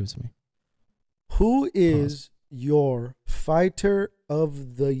say. Give it to me. Who is your fighter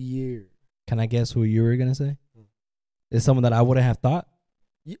of the year? Can I guess who you were going to say? Is someone that I wouldn't have thought?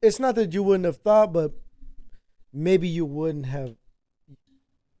 It's not that you wouldn't have thought, but maybe you wouldn't have.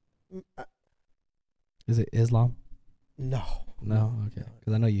 Is it Islam? No. No? Okay.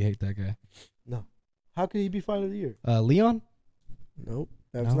 Because I know you hate that guy. No. How could he be fighter of the year? Leon? Nope.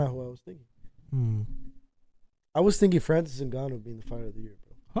 That's not who I was thinking. I was thinking Francis Ngannou being the fighter of the year,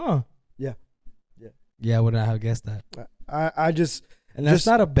 bro. Huh. Yeah. Yeah, I wouldn't have guessed that. I just... And that's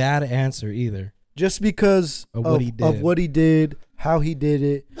not a bad answer either. Just because of what he did, how he did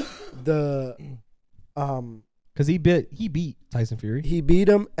it, because he beat Tyson Fury. He beat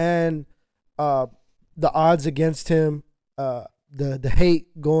him, and the odds against him, the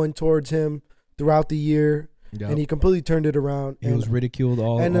hate going towards him throughout the year, and he completely turned it around. He was ridiculed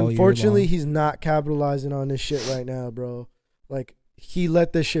all and all unfortunately, year long. He's not capitalizing on this shit right now, bro. Like, he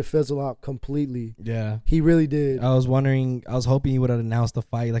let this shit fizzle out completely. Yeah, he really did. I was hoping he would have announced the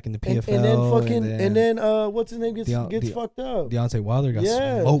fight like in the PFL. And then what's his name gets fucked up. Deontay Wilder got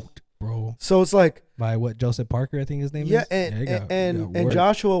smoked, bro. So it's like by what, Joseph Parker, I think his name is. Yeah, and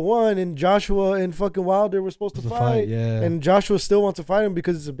Joshua won, and Joshua and fucking Wilder were supposed to fight. Yeah, and Joshua still wants to fight him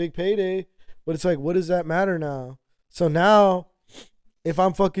because it's a big payday. But it's like, what does that matter now? So now, if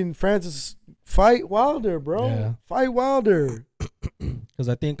I'm fucking Francis, fight Wilder, bro. Yeah. Fight Wilder. Because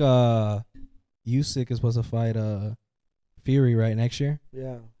I think Usyk is supposed to fight Fury right next year.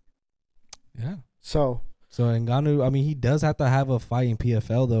 Yeah. Yeah. So Ngannou, I mean, he does have to have a fight in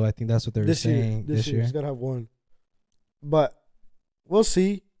PFL though. I think that's what they're saying. This year he's gotta have one. But we'll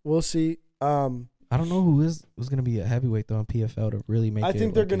see. I don't know who's gonna be a heavyweight though in PFL to really make. I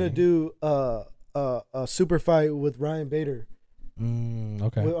think they're gonna do a super fight with Ryan Bader.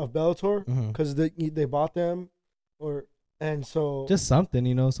 Okay. Of Bellator, because they bought them, and so just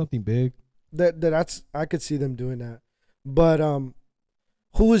something, something big. That's I could see them doing that. But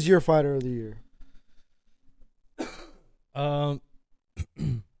who is your fighter of the year?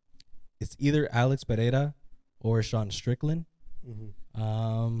 It's either Alex Pereira or Sean Strickland.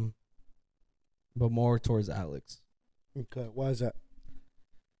 But more towards Alex. Okay, why is that?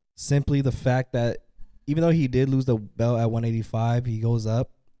 Simply the fact that even though he did lose the belt at 185, he goes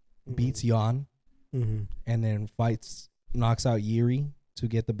up, beats Jan, and then knocks out Yuri to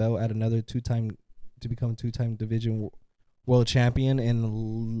get the belt at another to become two-time division world champion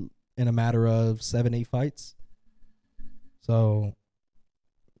in a matter of 7-8 fights. So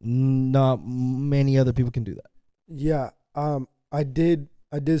not many other people can do that. Yeah, I did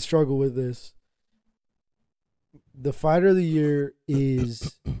struggle with this. The fighter of the year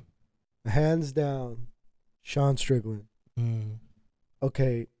is hands down Sean Strickland.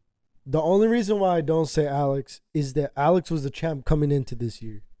 Okay, the only reason why I don't say Alex is that Alex was the champ coming into this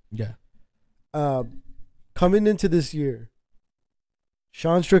year. Yeah. Coming into this year,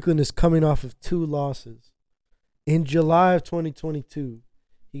 Sean Strickland is coming off of 2 losses. In July of 2022,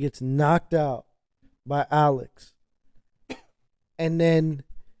 he gets knocked out by Alex. And then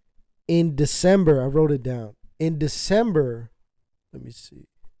in December, I wrote it down. In December, let me see.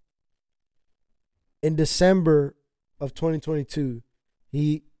 In December of 2022,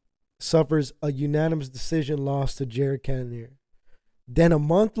 he suffers a unanimous decision loss to Jared Cannonier. Then a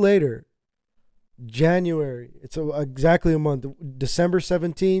month later, January, it's exactly a month, December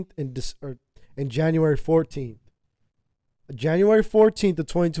 17th and January 14th. January 14th of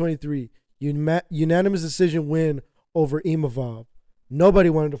 2023, unanimous decision win over Imavov. Nobody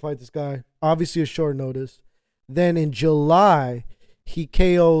wanted to fight this guy. Obviously a short notice. Then in July, he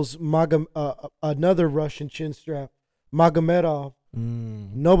KOs another Russian chin strap, Magomedov.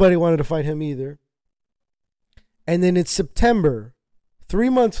 Nobody wanted to fight him either. And then in September, 3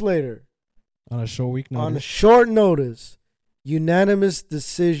 months later, on a short notice, unanimous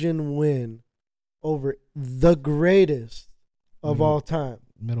decision win over the greatest of all time,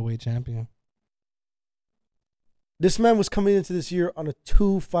 middleweight champion. This man was coming into this year on a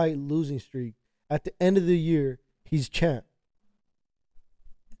 2-fight losing streak. At the end of the year, he's champ.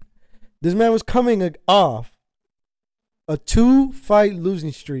 This man was coming off a 2-fight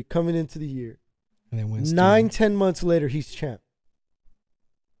losing streak coming into the year. And then wins 10 months later, he's champ.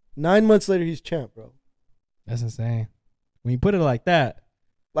 9 months later, he's champ, bro. That's insane. When you put it like that.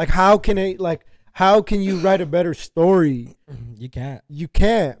 Like, how can How can you write a better story? You can't. You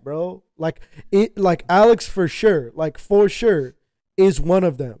can't, bro. Like Alex for sure, is one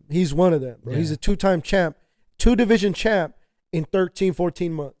of them. He's one of them, bro. Yeah. He's a 2-time champ, 2-division champ in 13,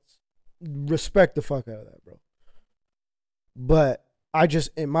 14 months. Respect the fuck out of that, bro. But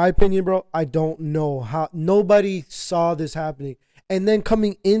in my opinion, bro, I don't know how. Nobody saw this happening. And then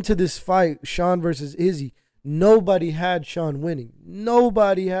coming into this fight, Sean versus Izzy, nobody had Sean winning.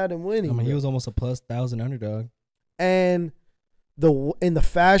 Nobody had him winning. I mean, he was almost a plus 1,000 underdog. And in the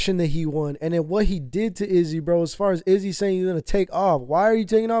fashion that he won, and then what he did to Izzy, bro, as far as Izzy saying he's gonna take off. Why are you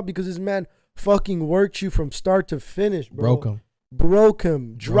taking off? Because this man fucking worked you from start to finish, bro. Broke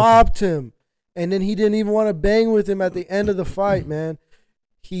him, dropped him. And then he didn't even want to bang with him at the end of the fight, man.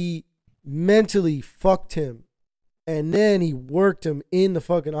 He mentally fucked him. And then he worked him in the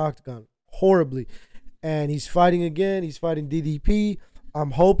fucking octagon horribly. And he's fighting again. He's fighting DDP.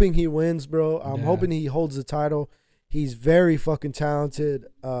 I'm hoping he wins, bro. I'm hoping he holds the title. He's very fucking talented.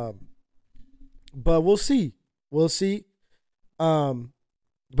 But we'll see. We'll see. But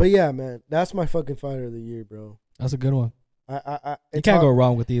yeah, man, that's my fucking fighter of the year, bro. That's a good one. You can't go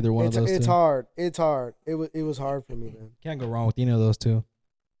wrong with either one of those two. It's hard. It's hard. It was hard for me, man. Can't go wrong with any of those two.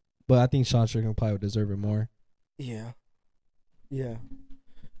 But I think Sean Strickland probably would deserve it more. Yeah. Yeah.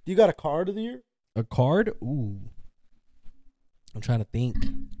 Do you got a card of the year? A card? Ooh. I'm trying to think.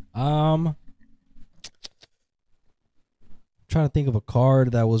 Trying to think of a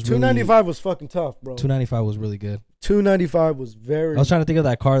card that was 295 was fucking tough, bro. 295 was really good. 295 was very. I was trying to think of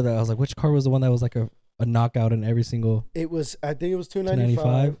that card that I was like, which card was the one that was like a knockout in every single. I think it was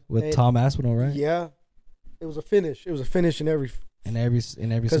 295 with Tom Aspinall, right? Yeah. It was a finish. It was a finish in every.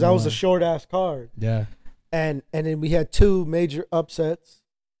 Because that was a short ass card. Yeah. And then we had 2 major upsets.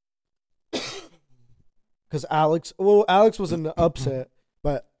 Because Alex was in the upset,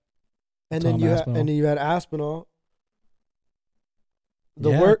 but then you had Aspinall.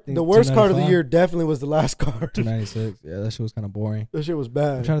 The worst card of the year definitely was the last card. 296. Yeah, that shit was kind of boring. That shit was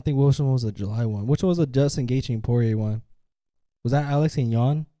bad. I'm trying to think which one was the July one. Which one was the Justin Gaethje and Poirier one? Was that Alex and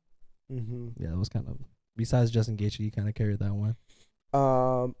Jan? Mm-hmm. Yeah, that was kind of. Besides Justin Gaethje, he kind of carried that one.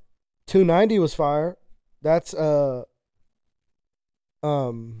 290 was fire. That's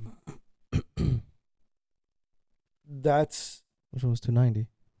that's which one was 290?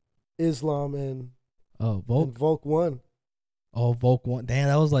 Islam and Volk. And Volk won. Oh, Volk won. Damn,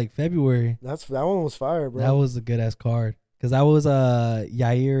 that was like February. That one was fire, bro. That was a good ass card. Cause that was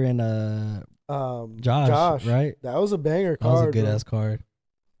Yair and Josh, right? That was a banger card. That was a good ass card.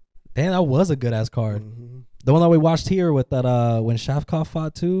 Damn, that was a good ass card. Mm-hmm. The one that we watched here with that when Shavkov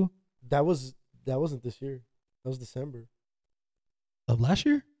fought too. That wasn't this year. That was December. Of last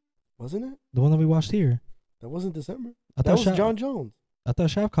year? Wasn't it? The one that we watched here. That wasn't December. That was John Jones. I thought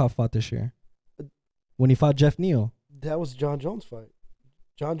Shavkov fought this year. When he fought Jeff Neal. That was John Jones' fight.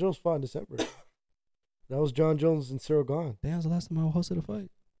 John Jones fought in December. That was John Jones and Cyril Gahn. Damn, that was the last time I hosted a fight.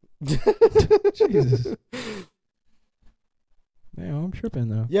 Jesus. Man, I'm tripping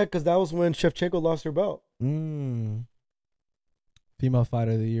though. Yeah, because that was when Shevchenko lost her belt. Female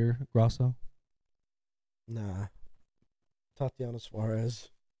fighter of the year, Grasso. Nah. Tatiana Suarez.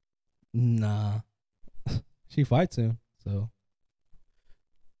 Nah. She fights soon, so.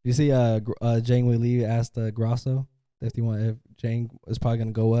 You see, Zhang Weili asked Grasso if Zhang is probably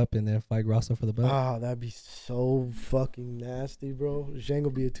gonna go up and then fight Grasso for the belt. Ah, that'd be so fucking nasty, bro. Zhang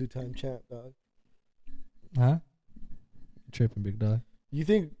will be a 2-time champ, dog. Huh? Tripping, big dog. You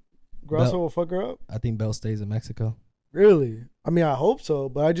think Grasso will fuck her up? I think belt stays in Mexico. Really? I mean, I hope so,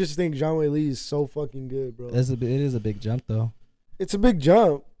 but I just think Zhang Weili is so fucking good, bro. It is a big jump, though. It's a big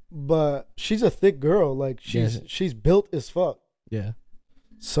jump, but she's a thick girl. Like she's built as fuck. Yeah.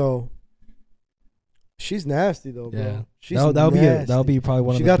 So she's nasty though, bro. Yeah. She's that'll be probably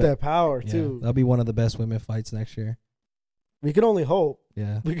one. She of got that power too. That'll be one of the best women fights next year. We can only hope.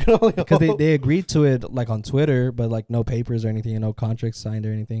 Yeah. We can only hope. Because they agreed to it like on Twitter, but like no papers or anything, no contracts signed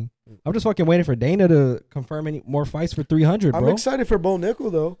or anything. I'm just fucking waiting for Dana to confirm any more fights for 300, bro. I'm excited for Bo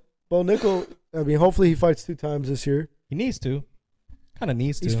Nickel though. Bo Nickel, I mean, hopefully he fights 2 times this year. He needs to. Kind of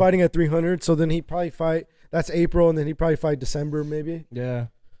needs to. He's fighting at 300, so then he probably fight. That's April, and then he probably fight December maybe. Yeah.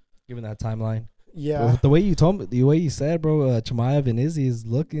 Given that timeline. Yeah. Well, the way you told me, the way you said, bro, Chimaev and Izzy is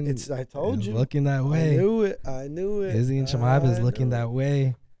looking. I told you. Looking that way. I knew it. Izzy and Chimaev is looking that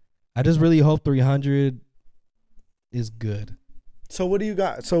way. I just really hope 300 is good. So what do you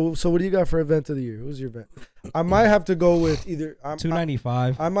got? So what do you got for event of the year? Who's your event? I might have to go with either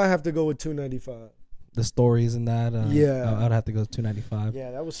 295. I might have to go with 295. The stories and that. Yeah. I'd have to go 295.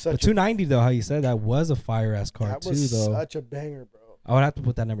 Yeah, that was such. But 290 though, how you said that was a fire ass card too, though. Such a banger, bro. I would have to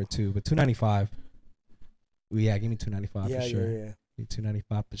put that number 2, but $2.95. Yeah, give me $2.95 Yeah, for sure. yeah. Give me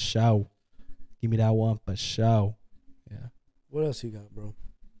 $2.95 for show. Give me that one for show. Yeah. What else you got, bro?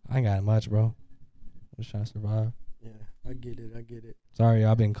 I ain't got much, bro. I'm just trying to survive. Yeah, I get it. Sorry,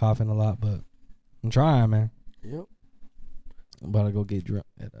 I've been coughing a lot, but I'm trying, man. Yep. I'm about to go get drunk.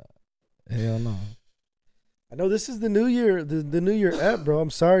 Hell no. I know this is the New Year, the New Year app, bro. I'm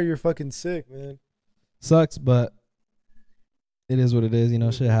sorry you're fucking sick, man. Sucks, but it is what it is. You know,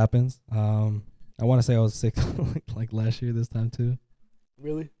 shit happens. I want to say I was sick like last year this time too.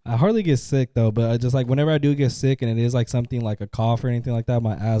 Really? I hardly get sick though, but I just like whenever I do get sick and it is like something like a cough or anything like that,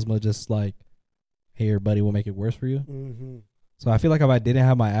 my asthma just like, hey, your buddy will make it worse for you. Mm-hmm. So I feel like if I didn't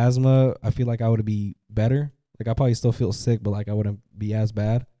have my asthma, I feel like I would be better. Like I probably still feel sick, but like I wouldn't be as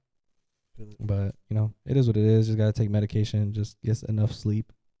bad. But you know, it is what it is. Just gotta take medication. Just get enough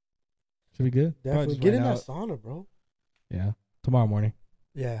sleep. Should be good. Definitely get in that sauna, bro. Yeah, tomorrow morning.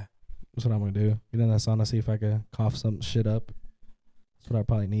 Yeah, That's what I'm gonna do. Get in that sauna, see if I can cough some shit up. That's what I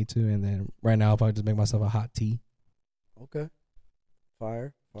probably need to. And then right now, I'll probably just make myself a hot tea. Okay.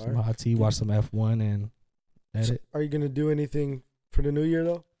 Fire. Some hot tea. Watch some F1 and edit. Are you gonna do anything for the New Year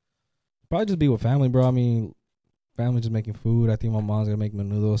though? Probably just be with family, bro. I mean, family just making food. I think my mom's gonna make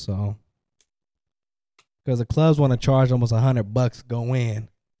menudo, so. Because the clubs want to charge almost $100 go in,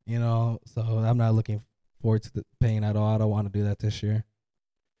 you know. So I'm not looking forward to paying at all. I don't want to do that this year.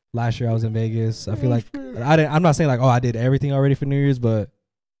 Last year I was in Vegas. I feel like I'm not saying like, oh, I did everything already for New Year's, but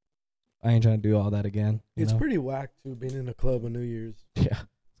I ain't trying to do all that again. It's pretty whack too being in a club on New Year's. Yeah,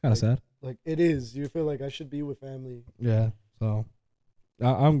 it's kind of sad. Like it is. You feel like I should be with family. Yeah. So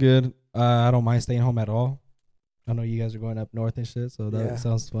I'm good. I don't mind staying home at all. I know you guys are going up north and shit, so that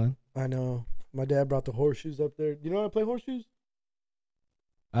sounds fun. I know. My dad brought the horseshoes up there. You know how to play horseshoes?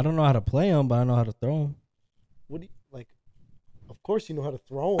 I don't know how to play them, but I know how to throw them. What do you like? Of course you know how to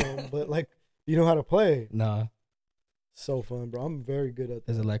throw them, but like you know how to play. Nah. So fun, bro. I'm very good at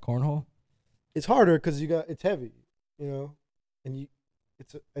that. Is it like cornhole? It's harder because it's heavy, you know, and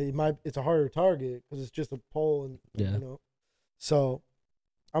it's a harder target because it's just a pole and you know. So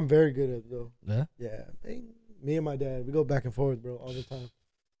I'm very good at it though. Yeah. Yeah. Me and my dad, we go back and forth, bro, all the time.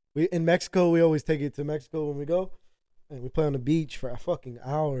 In Mexico, we always take it to Mexico when we go, and we play on the beach for fucking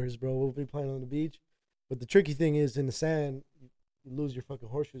hours, bro. We'll be playing on the beach, but the tricky thing is in the sand, you lose your fucking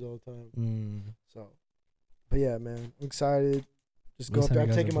horseshoes all the time. So, but yeah, man, I'm excited. Just go up there.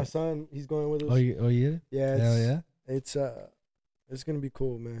 I'm taking my son. He's going with us. Oh yeah. Yeah. Hell yeah. It's gonna be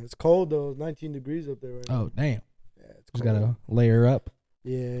cool, man. It's cold though. 19 degrees up there right now. Oh damn. Yeah, it's just cold. gotta layer up.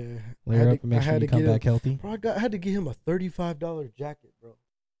 Yeah. Layer up and make sure you come back healthy. Bro, I had to get him a $35 jacket, bro.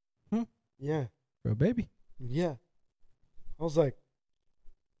 Yeah. For a baby. Yeah. I was like,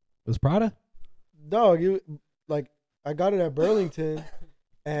 it was Prada? Dog, I got it at Burlington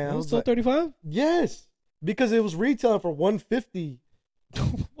and it was still like, 35? Yes. Because it was retailing for $150.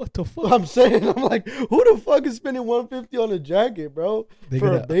 What the fuck? I'm saying, I'm like, who the fuck is spending $150 on a jacket, bro?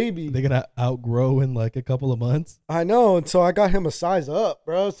 For a baby. They're gonna outgrow in like a couple of months. I know, and so I got him a size up,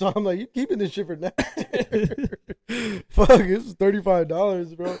 bro. So I'm like, you keeping this shit for next year? Fuck, it's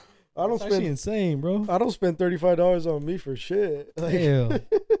 $35, bro. That's actually insane, bro. I don't spend $35 on me for shit. Like, hell.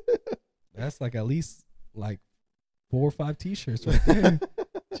 That's like at least like 4 or 5 t-shirts right there.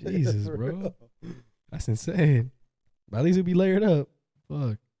 Jesus, bro. Real. That's insane. But at least it'd be layered up.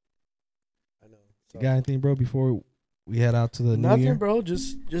 Fuck. I know. So. You got anything, bro, before we head out to the new year? Nothing, bro.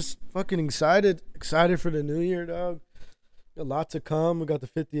 Just fucking excited. Excited for the new year, dog. Got a lot to come. We got the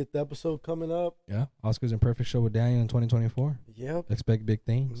 50th episode coming up. Yeah. Oscars and Perfect Show with Daniel in 2024. Yep. Expect big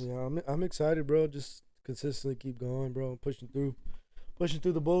things. Yeah, I'm excited, bro. Just consistently keep going, bro. Pushing through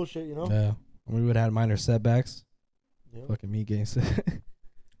the bullshit, you know? Yeah. We would have had minor setbacks. Yep. Fucking me getting sick.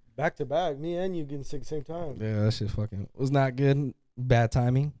 Back to back. Me and you getting sick at the same time. Yeah, that shit fucking was not good. Bad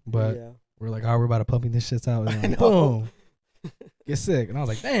timing. But we're like, we're about to pumping this shit out. And like, boom. Get sick. And I was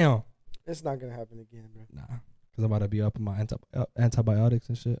like, damn. It's not going to happen again, bro. Nah. Because I'm about to be up on my antibiotics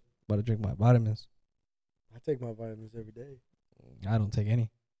and shit. About to drink my vitamins. I take my vitamins every day. I don't take any.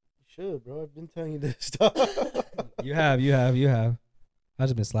 You should, bro. I've been telling you this stuff. You have. I've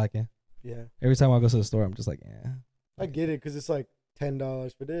just been slacking. Yeah. Every time I go to the store, I'm just like, yeah. I get it because it's like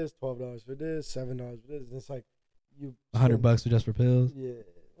 $10 for this, $12 for this, $7 for this. And it's like you $100 just for pills. Yeah.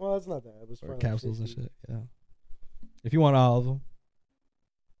 Well, it's not that. It was for capsules and shit. Yeah. If you want all of them,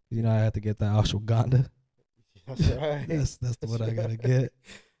 you know I have to get the ashwagandha. That's right. that's what I gotta get.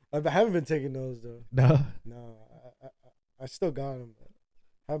 I haven't been taking those though. No. I still got them, but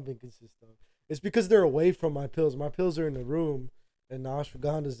I haven't been consistent. It's because they're away from my pills. My pills are in the room, and the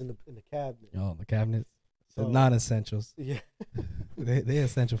ashwagandha's in the cabinet. Oh, the cabinet. So, non-essentials. Yeah. they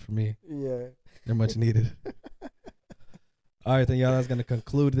essential for me. Yeah. They're much needed. All right, then, y'all. That's gonna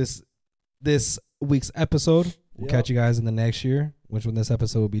conclude this week's episode. We'll catch you guys in the next year, which when this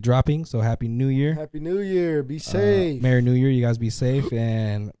episode will be dropping. So happy New Year. Happy New Year. Be safe. Merry New Year. You guys be safe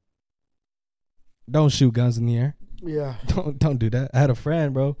and don't shoot guns in the air. Yeah. Don't do that. I had a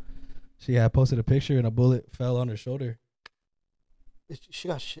friend, bro. She had posted a picture and a bullet fell on her shoulder. She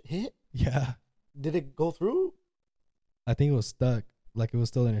got hit? Yeah. Did it go through? I think it was stuck. Like it was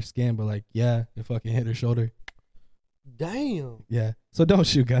still in her skin, but like, yeah, it fucking hit her shoulder. Damn. Yeah. So don't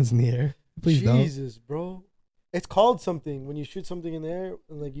shoot guns in the air. Please don't. Jesus, bro. It's called something when you shoot something in the air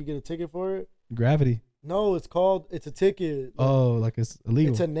and like you get a ticket for it. Gravity. No, it's a ticket. Like it's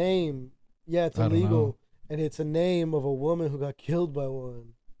illegal. It's a name. Yeah, it's illegal. And it's a name of a woman who got killed by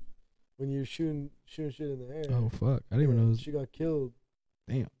one. When you're shooting shit in the air. Oh fuck. I didn't even know she got killed.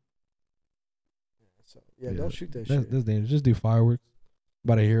 Damn. So don't shoot that shit. That's dangerous. Just do fireworks.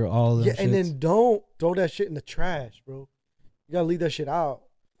 About to hear all of that. Yeah, and then don't throw that shit in the trash, bro. You gotta leave that shit out.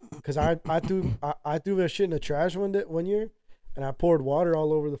 Cause I threw that shit in the trash one year, and I poured water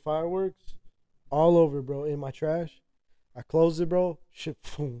all over the fireworks, all over, bro, in my trash. I closed it, bro. Shit,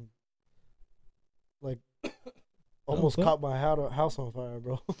 boom. Like, almost caught my house on fire,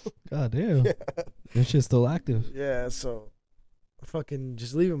 bro. God damn. Yeah. That shit's still active. Yeah, so fucking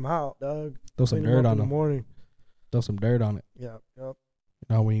just leave them out, dog. Throw some dirt on them. In the morning. Throw some dirt on it. Yeah, yep.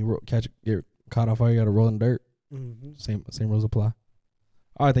 You know when you get caught on fire, you gotta roll in dirt. Mm-hmm. Same rules apply.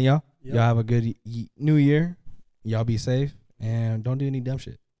 All right, then, y'all. Yep. Y'all have a good New Year. Y'all be safe and don't do any dumb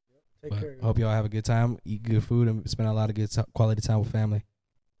shit. Take care. I hope y'all have a good time, eat good food, and spend a lot of good quality time with family.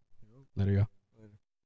 Later, y'all.